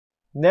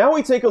Now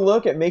we take a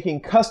look at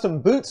making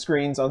custom boot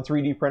screens on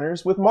 3D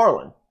printers with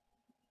Marlin.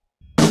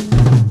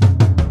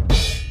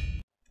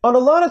 On a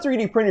lot of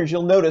 3D printers,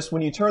 you'll notice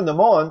when you turn them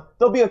on,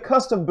 there'll be a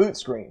custom boot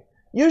screen,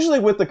 usually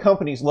with the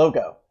company's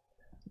logo.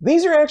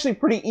 These are actually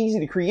pretty easy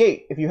to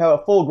create if you have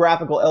a full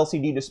graphical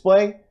LCD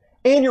display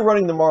and you're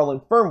running the Marlin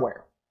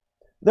firmware.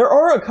 There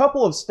are a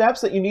couple of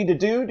steps that you need to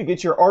do to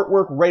get your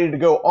artwork ready to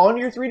go on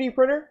your 3D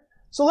printer,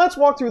 so let's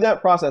walk through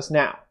that process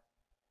now.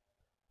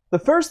 The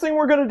first thing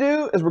we're going to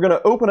do is we're going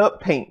to open up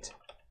Paint.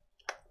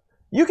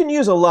 You can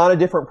use a lot of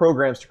different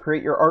programs to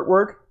create your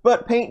artwork,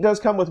 but Paint does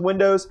come with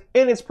Windows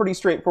and it's pretty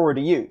straightforward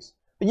to use.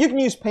 But you can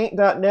use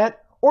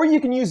paint.net or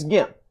you can use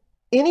Gimp.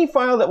 Any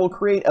file that will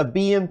create a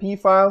BMP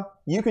file,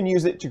 you can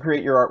use it to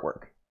create your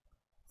artwork.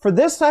 For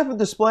this type of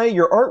display,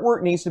 your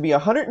artwork needs to be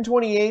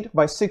 128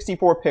 by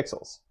 64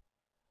 pixels.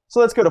 So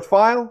let's go to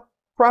File,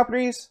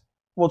 Properties,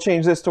 we'll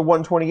change this to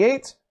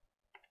 128,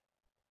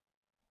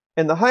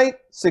 and the height,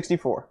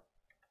 64.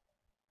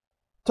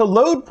 To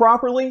load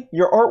properly,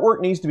 your artwork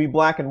needs to be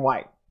black and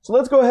white. So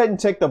let's go ahead and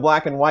tick the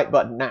black and white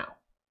button now.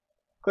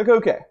 Click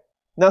OK.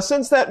 Now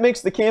since that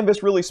makes the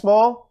canvas really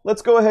small,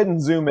 let's go ahead and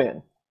zoom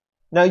in.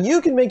 Now you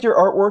can make your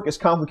artwork as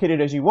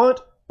complicated as you want,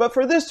 but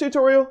for this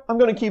tutorial, I'm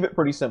going to keep it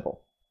pretty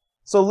simple.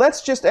 So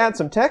let's just add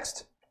some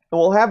text, and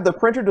we'll have the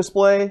printer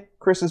display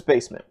Chris's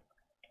basement.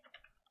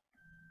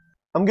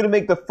 I'm going to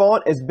make the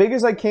font as big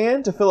as I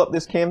can to fill up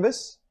this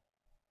canvas.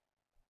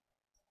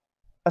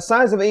 A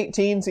size of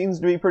 18 seems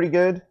to be pretty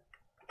good.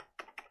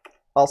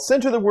 I'll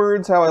center the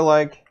words how I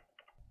like,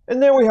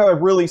 and there we have a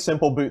really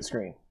simple boot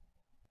screen.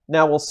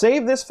 Now we'll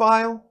save this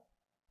file,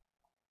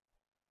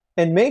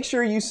 and make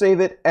sure you save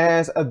it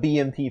as a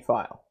BMP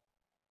file.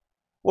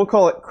 We'll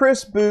call it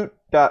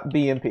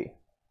chrisboot.bmp.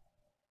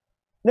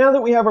 Now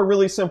that we have a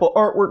really simple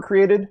artwork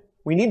created,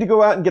 we need to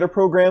go out and get a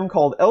program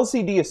called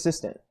LCD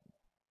Assistant.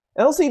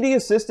 LCD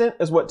Assistant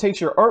is what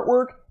takes your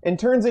artwork and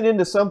turns it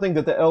into something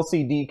that the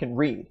LCD can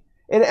read.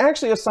 It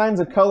actually assigns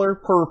a color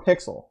per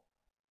pixel.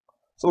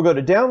 So we'll go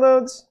to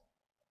Downloads,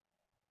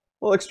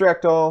 we'll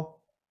extract all,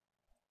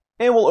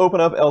 and we'll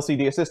open up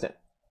LCD Assistant.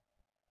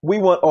 We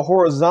want a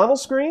horizontal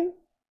screen,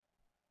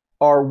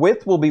 our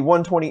width will be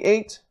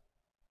 128,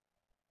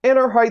 and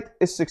our height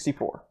is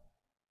 64.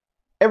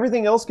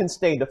 Everything else can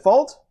stay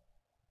default.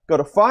 Go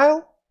to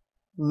File,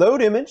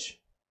 Load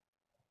Image,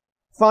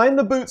 find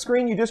the boot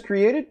screen you just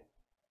created,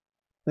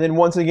 and then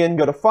once again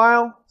go to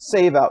File,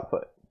 Save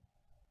Output.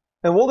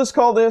 And we'll just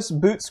call this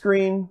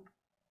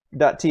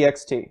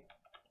bootscreen.txt.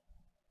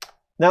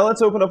 Now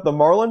let's open up the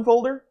Marlin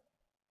folder.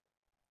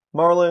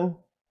 Marlin.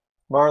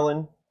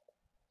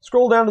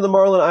 Scroll down to the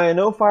Marlin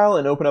INO file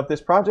and open up this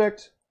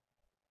project.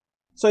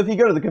 So if you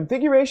go to the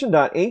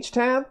configuration.h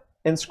tab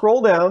and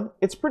scroll down,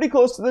 it's pretty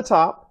close to the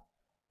top.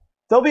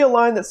 There'll be a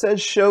line that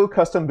says Show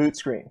Custom Boot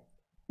Screen.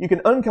 You can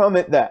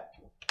uncomment that.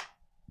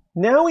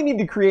 Now we need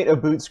to create a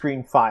boot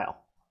screen file.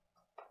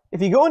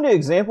 If you go into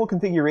example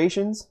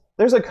configurations,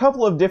 there's a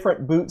couple of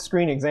different boot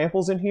screen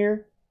examples in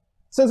here.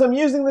 Since I'm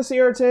using the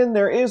CR10,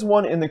 there is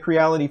one in the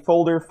Creality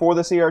folder for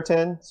the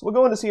CR10. So we'll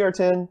go into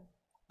CR10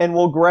 and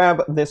we'll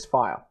grab this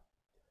file.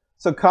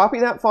 So copy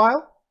that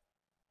file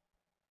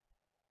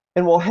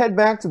and we'll head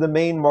back to the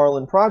main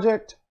Marlin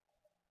project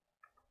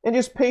and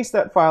just paste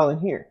that file in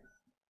here.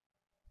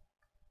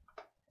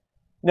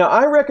 Now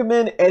I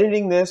recommend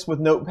editing this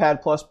with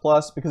Notepad++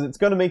 because it's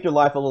going to make your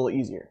life a little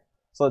easier.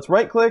 So let's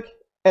right click,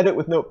 edit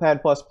with Notepad++.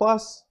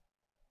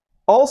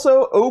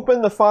 Also,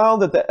 open the file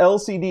that the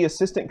LCD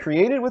Assistant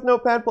created with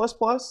Notepad++.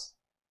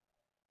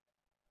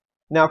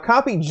 Now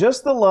copy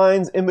just the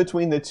lines in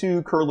between the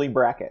two curly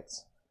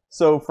brackets.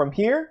 So from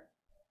here,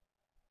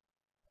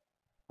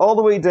 all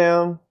the way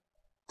down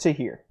to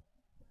here.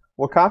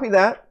 We'll copy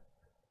that.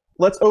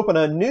 Let's open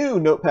a new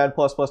Notepad++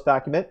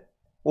 document.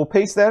 We'll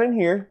paste that in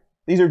here.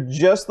 These are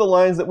just the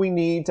lines that we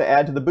need to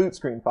add to the boot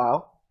screen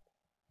file.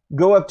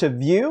 Go up to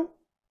View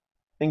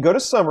and go to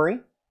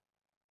Summary.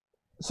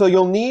 So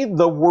you'll need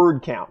the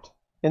word count.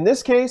 In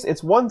this case,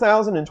 it's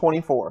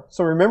 1024.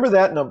 So remember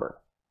that number.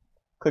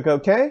 Click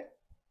OK.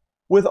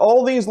 With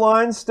all these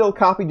lines still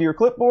copied to your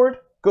clipboard,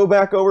 go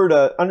back over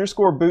to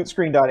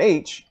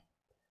 _bootscreen.h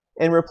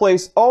and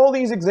replace all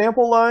these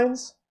example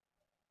lines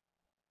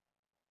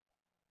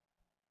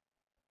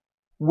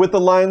with the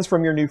lines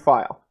from your new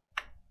file.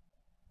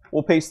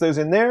 We'll paste those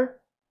in there.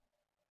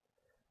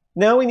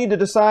 Now we need to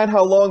decide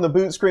how long the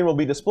boot screen will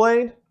be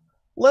displayed.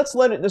 Let's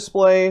let it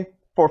display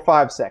for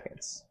 5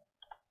 seconds.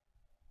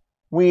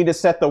 We need to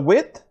set the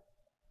width.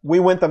 We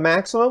went the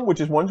maximum, which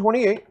is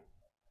 128,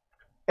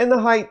 and the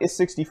height is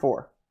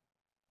 64.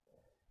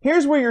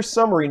 Here's where your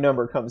summary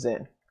number comes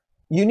in.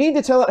 You need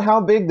to tell it how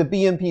big the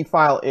BMP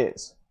file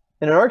is.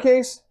 And in our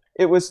case,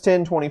 it was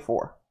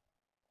 1024.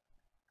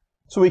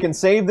 So we can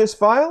save this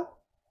file.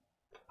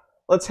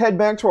 Let's head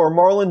back to our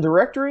Marlin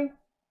directory.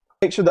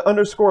 Make sure the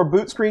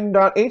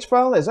 _bootscreen.h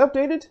file is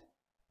updated.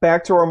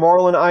 Back to our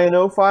Marlin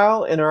INO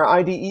file in our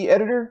IDE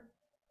editor.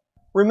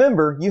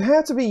 Remember, you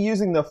have to be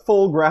using the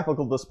full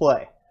graphical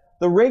display.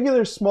 The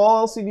regular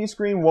small LCD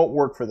screen won't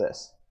work for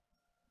this.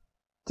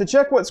 To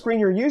check what screen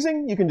you're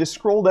using, you can just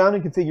scroll down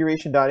in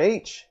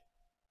configuration.h.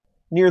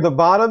 Near the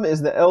bottom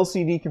is the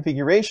LCD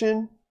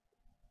configuration.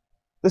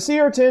 The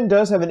CR10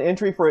 does have an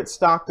entry for its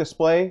stock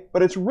display,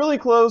 but it's really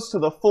close to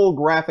the full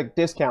graphic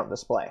discount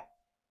display.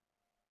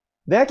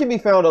 That can be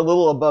found a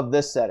little above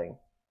this setting.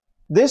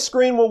 This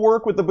screen will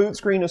work with the boot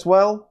screen as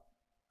well,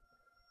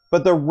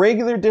 but the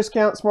regular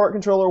discount smart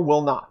controller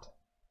will not.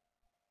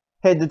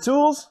 Head to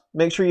Tools,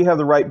 make sure you have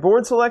the right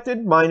board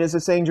selected. Mine is a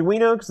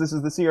Arduino because this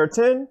is the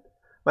CR10.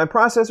 My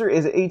processor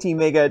is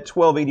ATmega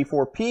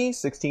 1284P,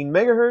 16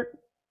 MHz.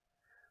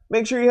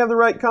 Make sure you have the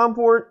right COM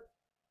port.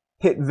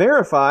 Hit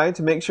Verify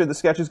to make sure the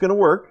sketch is going to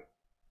work.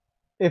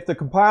 If the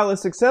compile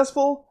is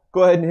successful,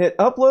 go ahead and hit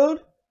Upload,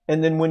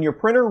 and then when your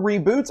printer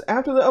reboots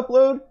after the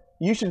upload,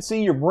 you should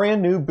see your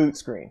brand new boot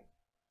screen.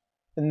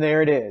 And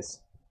there it is.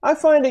 I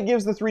find it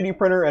gives the 3D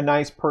printer a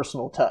nice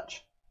personal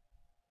touch.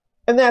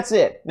 And that's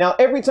it. Now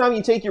every time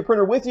you take your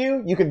printer with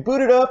you, you can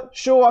boot it up,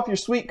 show off your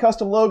sweet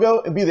custom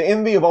logo, and be the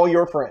envy of all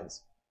your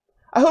friends.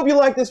 I hope you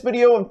liked this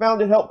video and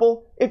found it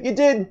helpful. If you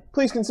did,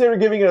 please consider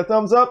giving it a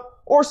thumbs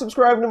up or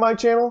subscribing to my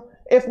channel.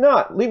 If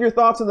not, leave your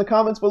thoughts in the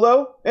comments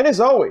below. And as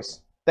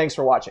always, thanks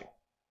for watching.